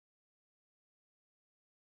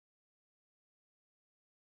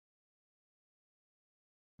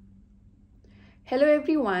Hello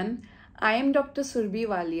everyone, I am Dr. Surbhi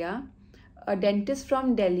Walia, a dentist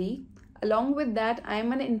from Delhi. Along with that, I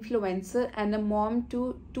am an influencer and a mom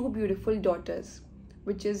to two beautiful daughters,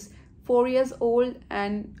 which is 4 years old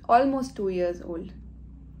and almost 2 years old.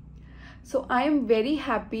 So I am very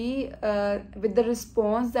happy with the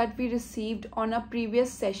response that we received on a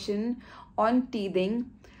previous session on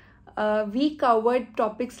teething. We covered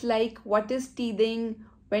topics like what is teething,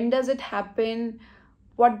 when does it happen,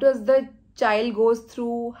 what does the child goes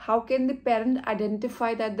through, how can the parent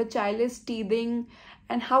identify that the child is teething,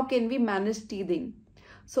 and how can we manage teething.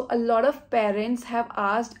 So a lot of parents have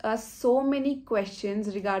asked us so many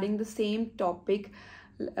questions regarding the same topic,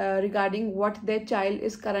 regarding what their child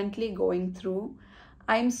is currently going through.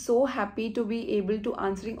 I am so happy to be able to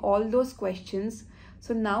answering all those questions.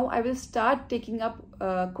 So now I will start taking up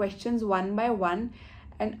questions one by one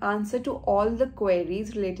and answer to all the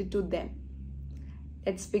queries related to them.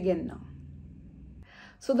 Let's begin now.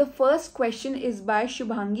 So the first question is by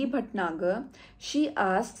Shubhangi Bhatnagar. She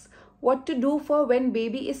asks, what to do for when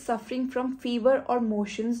baby is suffering from fever or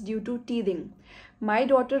motions due to teething? My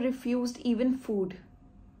daughter refused even food.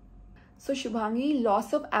 So Shubhangi,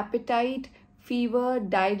 loss of appetite, fever,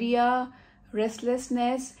 diarrhea,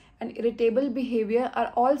 restlessness and irritable behavior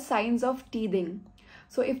are all signs of teething.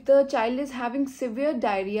 So if the child is having severe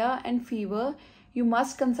diarrhea and fever, you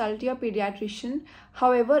must consult your pediatrician.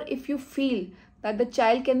 However, if you feel that the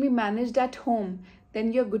child can be managed at home,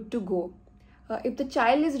 then you're good to go. If the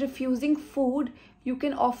child is refusing food, you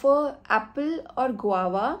can offer apple or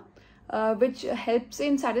guava, which helps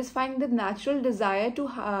in satisfying the natural desire to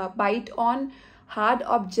bite on hard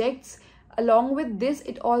objects. Along with this,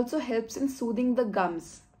 it also helps in soothing the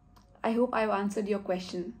gums. I hope I've answered your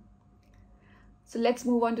question. So let's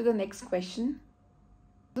move on to the next question.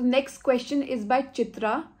 The next question is by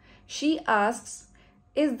Chitra. She asks,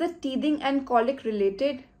 is the teething and colic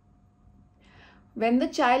related? When the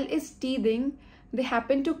child is teething, they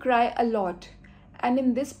happen to cry a lot, and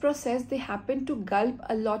in this process they happen to gulp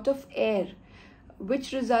a lot of air,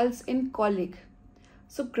 which results in colic.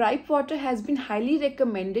 So gripe water has been highly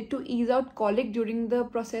recommended to ease out colic during the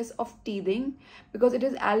process of teething because it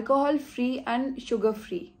is alcohol free and sugar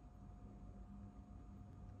free.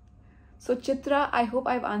 So Chitra, I hope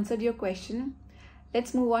I've answered your question.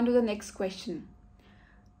 Let's move on to the next question.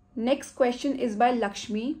 Next question is by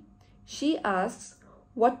Lakshmi. She asks,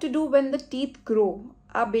 what to do when the teeth grow?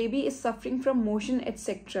 Our baby is suffering from motion,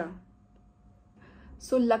 etc.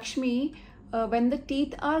 So Lakshmi, when the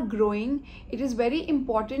teeth are growing, it is very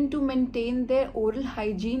important to maintain their oral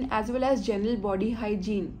hygiene as well as general body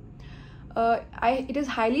hygiene. It is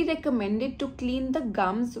highly recommended to clean the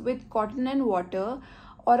gums with cotton and water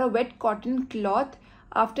or a wet cotton cloth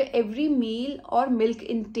after every meal or milk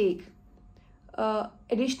intake.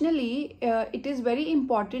 Additionally, it is very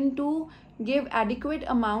important to give adequate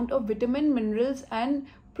amount of vitamin, minerals and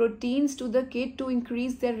proteins to the kid to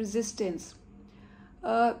increase their resistance.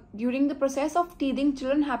 During the process of teething,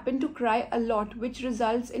 children happen to cry a lot, which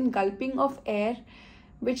results in gulping of air,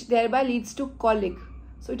 which thereby leads to colic.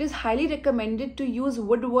 So it is highly recommended to use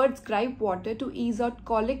Woodward's gripe water to ease out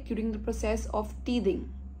colic during the process of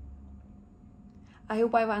teething. I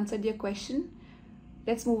hope I've answered your question.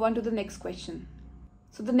 Let's move on to the next question.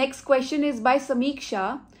 So the next question is by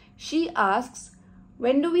Samiksha. She asks,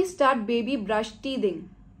 when do we start baby brush teething?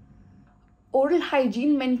 Oral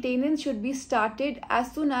hygiene maintenance should be started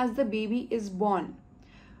as soon as the baby is born.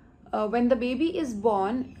 When the baby is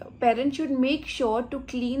born, parents should make sure to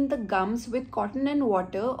clean the gums with cotton and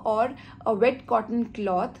water or a wet cotton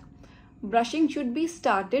cloth. Brushing should be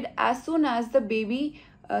started as soon as the baby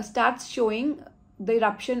starts showing the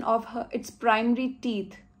eruption of its primary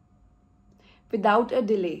teeth without a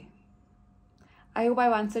delay. I hope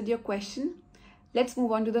I've answered your question. Let's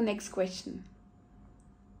move on to the next question.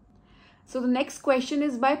 So the next question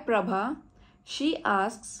is by Prabha. She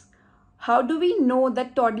asks, how do we know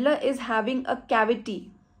that toddler is having a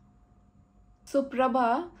cavity? So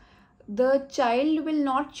Prabha, the child will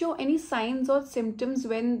not show any signs or symptoms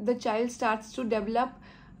when the child starts to develop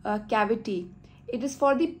a cavity. It is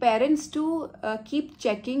for the parents to keep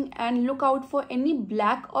checking and look out for any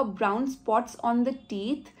black or brown spots on the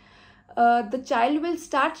teeth. The child will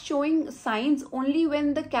start showing signs only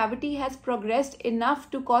when the cavity has progressed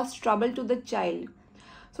enough to cause trouble to the child.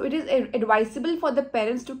 So it is advisable for the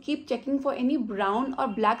parents to keep checking for any brown or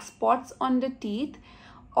black spots on the teeth.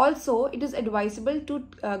 Also, it is advisable to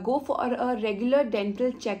go for a regular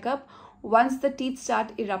dental checkup once the teeth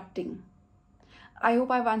start erupting. I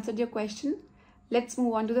hope I've answered your question. Let's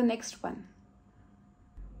move on to the next one.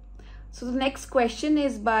 So the next question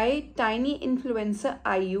is by Tiny Influencer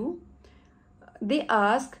IU. They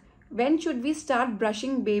ask, when should we start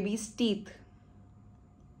brushing baby's teeth?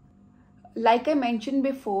 Like I mentioned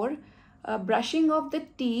before, brushing of the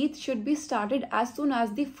teeth should be started as soon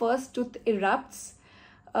as the first tooth erupts.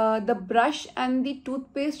 The brush and the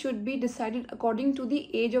toothpaste should be decided according to the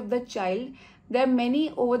age of the child. There are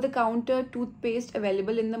many over-the-counter toothpaste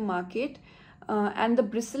available in the market, and the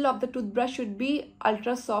bristle of the toothbrush should be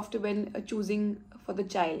ultra soft when choosing for the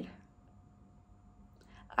child.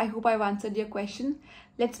 I hope I've answered your question.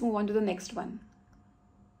 Let's move on to the next one.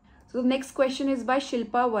 So the next question is by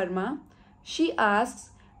Shilpa Verma. She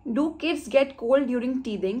asks, do kids get cold during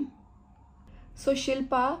teething? So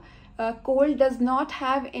Shilpa, cold does not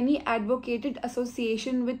have any advocated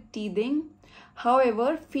association with teething.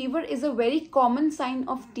 However, fever is a very common sign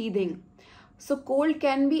of teething. So cold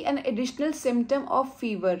can be an additional symptom of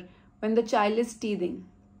fever when the child is teething.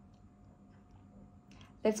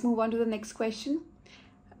 Let's move on to the next question.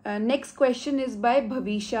 Next question is by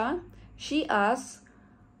Bhavisha. She asks,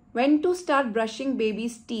 when to start brushing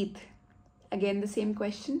baby's teeth? Again, the same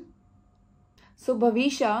question. So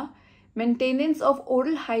Bhavisha, maintenance of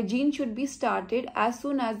oral hygiene should be started as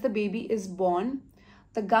soon as the baby is born.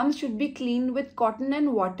 The gums should be cleaned with cotton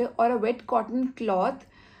and water or a wet cotton cloth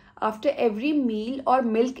after every meal or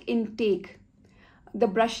milk intake. The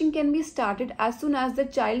brushing can be started as soon as the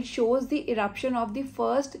child shows the eruption of the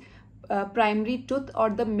first primary tooth or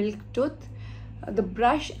the milk tooth. The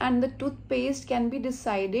brush and the toothpaste can be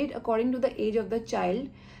decided according to the age of the child.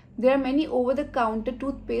 There are many over-the-counter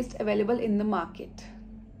toothpaste available in the market.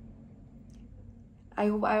 I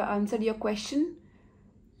hope I answered your question.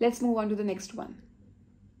 Let's move on to the next one.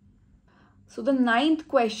 So the 9th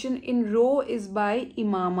question in row is by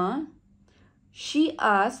Imama. She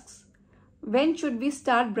asks, when should we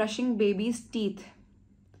start brushing baby's teeth?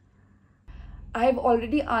 I have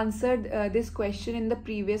already answered this question in the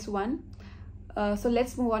previous one. So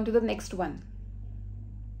let's move on to the next one.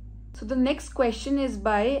 So the next question is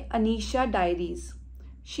by Anisha Diaries.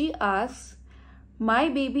 She asks, my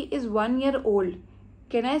baby is 1 year old.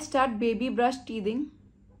 Can I start baby brush teething?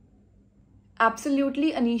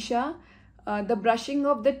 Absolutely, Anisha. The brushing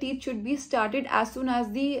of the teeth should be started as soon as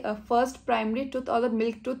the first primary tooth or the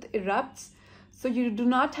milk tooth erupts. So you do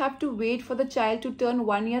not have to wait for the child to turn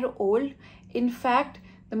 1 year old. In fact,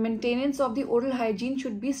 the maintenance of the oral hygiene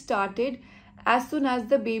should be started as soon as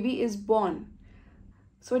the baby is born.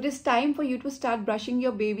 So it is time for you to start brushing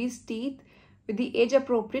your baby's teeth with the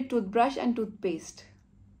age-appropriate toothbrush and toothpaste.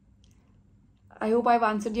 I hope I've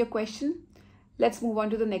answered your question. Let's move on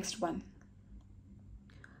to the next one.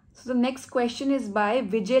 So the next question is by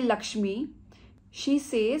Vijay Lakshmi. She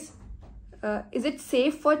says, is it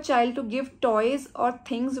safe for a child to give toys or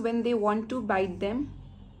things when they want to bite them?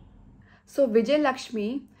 So Vijay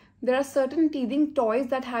Lakshmi, there are certain teething toys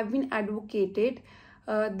that have been advocated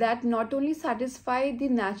that not only satisfy the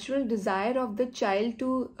natural desire of the child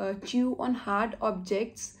to chew on hard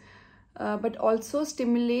objects, but also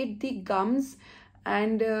stimulate the gums,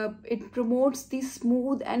 and it promotes the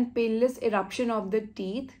smooth and painless eruption of the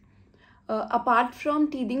teeth. Apart from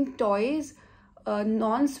teething toys,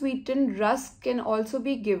 non-sweetened rusk can also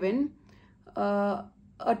be given.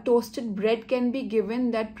 A toasted bread can be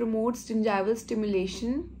given that promotes gingival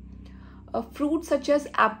stimulation. Fruits such as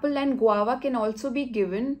apple and guava can also be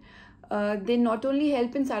given. They not only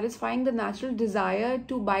help in satisfying the natural desire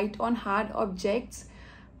to bite on hard objects,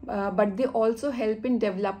 but they also help in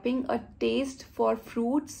developing a taste for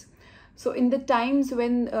fruits. So in the times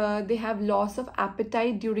when they have loss of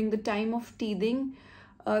appetite during the time of teething,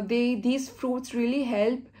 these fruits really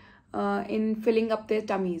help in filling up their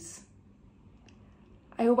tummies.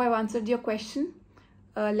 I hope I've answered your question.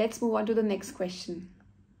 Let's move on to the next question.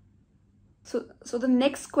 So the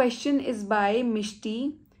next question is by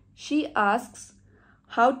Mishti. She asks,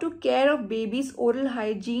 how to care of baby's oral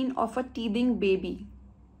hygiene of a teething baby?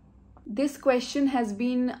 This question has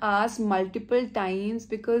been asked multiple times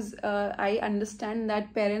because I understand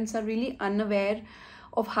that parents are really unaware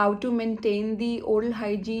of how to maintain the oral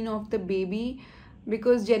hygiene of the baby,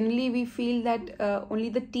 because generally we feel that only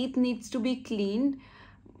the teeth needs to be cleaned.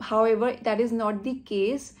 However, that is not the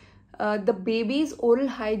case. The baby's oral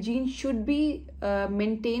hygiene should be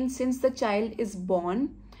maintained since the child is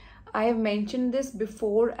born. I have mentioned this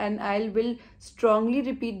before and I will strongly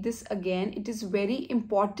repeat this again. It is very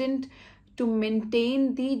important to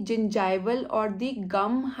maintain the gingival or the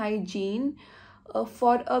gum hygiene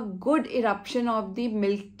for a good eruption of the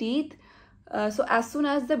milk teeth. So as soon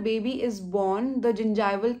as the baby is born, the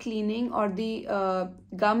gingival cleaning or the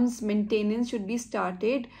gums maintenance should be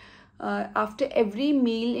started. after every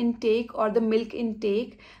meal intake or the milk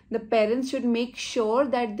intake, the parents should make sure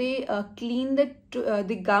that they clean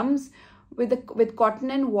the gums with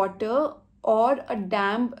cotton and water or a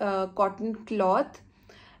damp cotton cloth.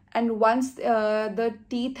 And once the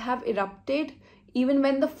teeth have erupted, even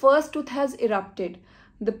when the first tooth has erupted,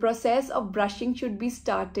 the process of brushing should be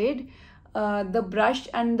started. The brush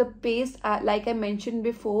and the paste, like I mentioned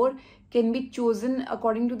before, can be chosen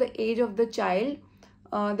according to the age of the child.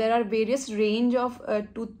 There are various range of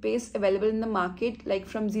toothpaste available in the market, like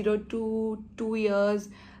from 0 to 2 years,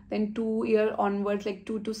 then 2 year onwards, like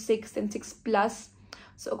 2 to 6, then 6 plus.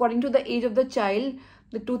 So according to the age of the child,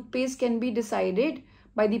 the toothpaste can be decided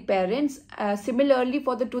by the parents. Similarly,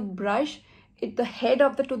 for the toothbrush, the head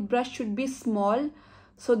of the toothbrush should be small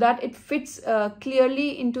so that it fits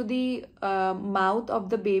clearly into the mouth of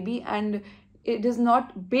the baby, and it is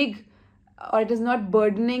not big or it is not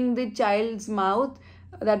burdening the child's mouth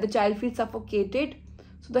that the child feels suffocated.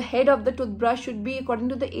 So the head of the toothbrush should be according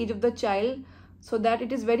to the age of the child, so that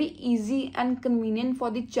it is very easy and convenient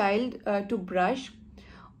for the child to brush.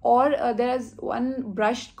 Or there is one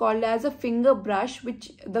brush called as a finger brush,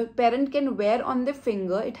 which the parent can wear on the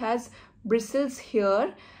finger. It has bristles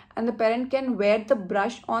here, and the parent can wear the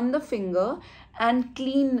brush on the finger and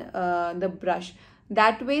clean the brush.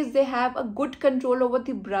 That way they have a good control over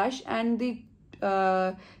the brush, and the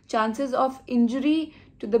chances of injury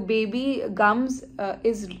to the baby gums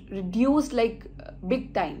is reduced like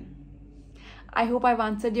big time. I hope I've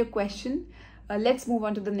answered your question. Let's move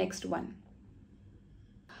on to the next one.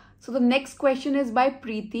 So the next question is by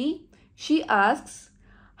Preeti. She asks,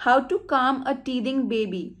 how to calm a teething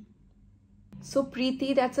baby? So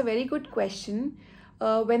Preeti, that's a very good question.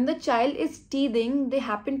 When the child is teething, they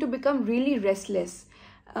happen to become really restless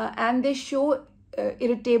and they show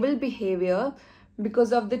irritable behavior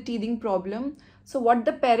because of the teething problem. So what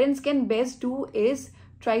the parents can best do is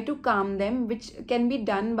try to calm them, which can be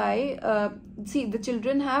done by, the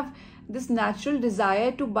children have this natural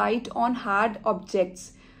desire to bite on hard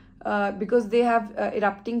objects because they have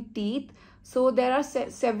erupting teeth. So there are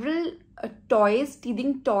several toys,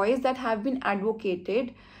 teething toys that have been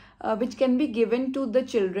advocated, which can be given to the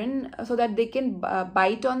children so that they can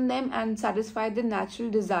bite on them and satisfy the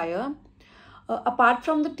natural desire. Apart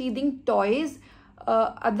from the teething toys,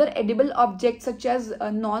 other edible objects such as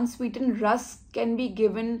non-sweetened rusks can be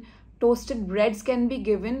given, toasted breads can be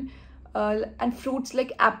given, and fruits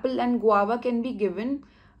like apple and guava can be given.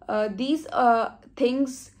 These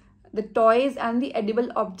things, the toys and the edible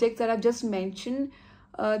objects that I've just mentioned,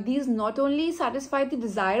 these not only satisfy the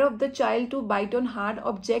desire of the child to bite on hard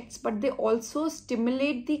objects, but they also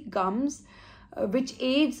stimulate the gums, which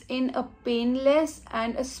aids in a painless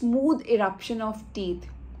and a smooth eruption of teeth.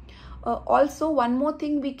 Also, one more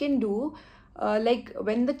thing we can do, like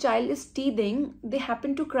when the child is teething, they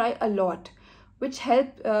happen to cry a lot, which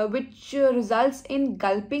results in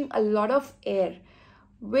gulping a lot of air,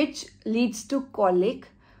 which leads to colic.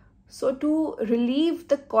 So to relieve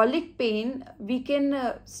the colic pain, we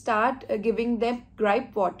can start giving them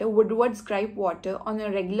gripe water, Woodward's gripe water, on a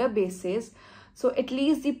regular basis. So at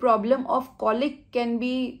least the problem of colic can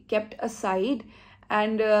be kept aside,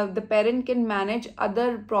 and the parent can manage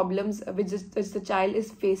other problems which the child is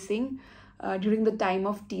facing during the time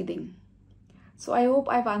of teething. So I hope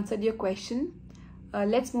I've answered your question.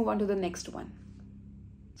 Let's move on to the next one.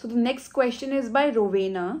 So the next question is by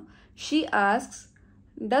Rowena. She asks,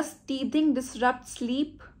 does teething disrupt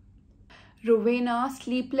sleep? Rowena,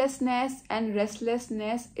 sleeplessness and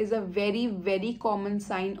restlessness is a very, very common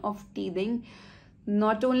sign of teething,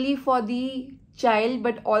 not only for the child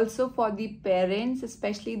but also for the parents,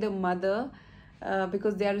 especially the mother,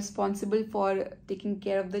 because they are responsible for taking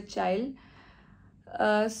care of the child.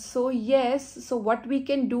 So what we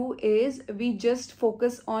can do is we just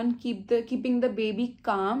focus on keeping the baby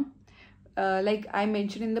calm. Like I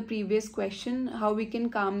mentioned in the previous question, how we can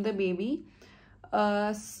calm the baby,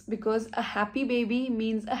 because a happy baby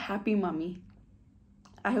means a happy mummy.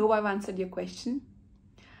 I hope I've answered your question.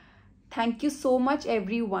 Thank you so much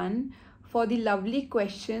everyone for the lovely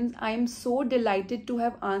questions. I am so delighted to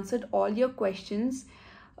have answered all your questions.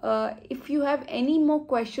 If you have any more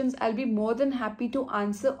questions, I'll be more than happy to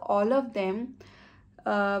answer all of them.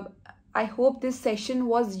 I hope this session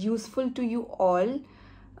was useful to you all.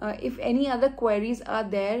 If any other queries are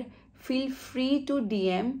there, feel free to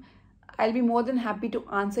DM. I'll be more than happy to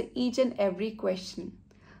answer each and every question.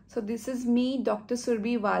 So this is me, Dr.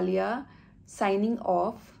 Surbhi Walia, signing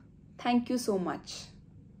off. Thank you so much.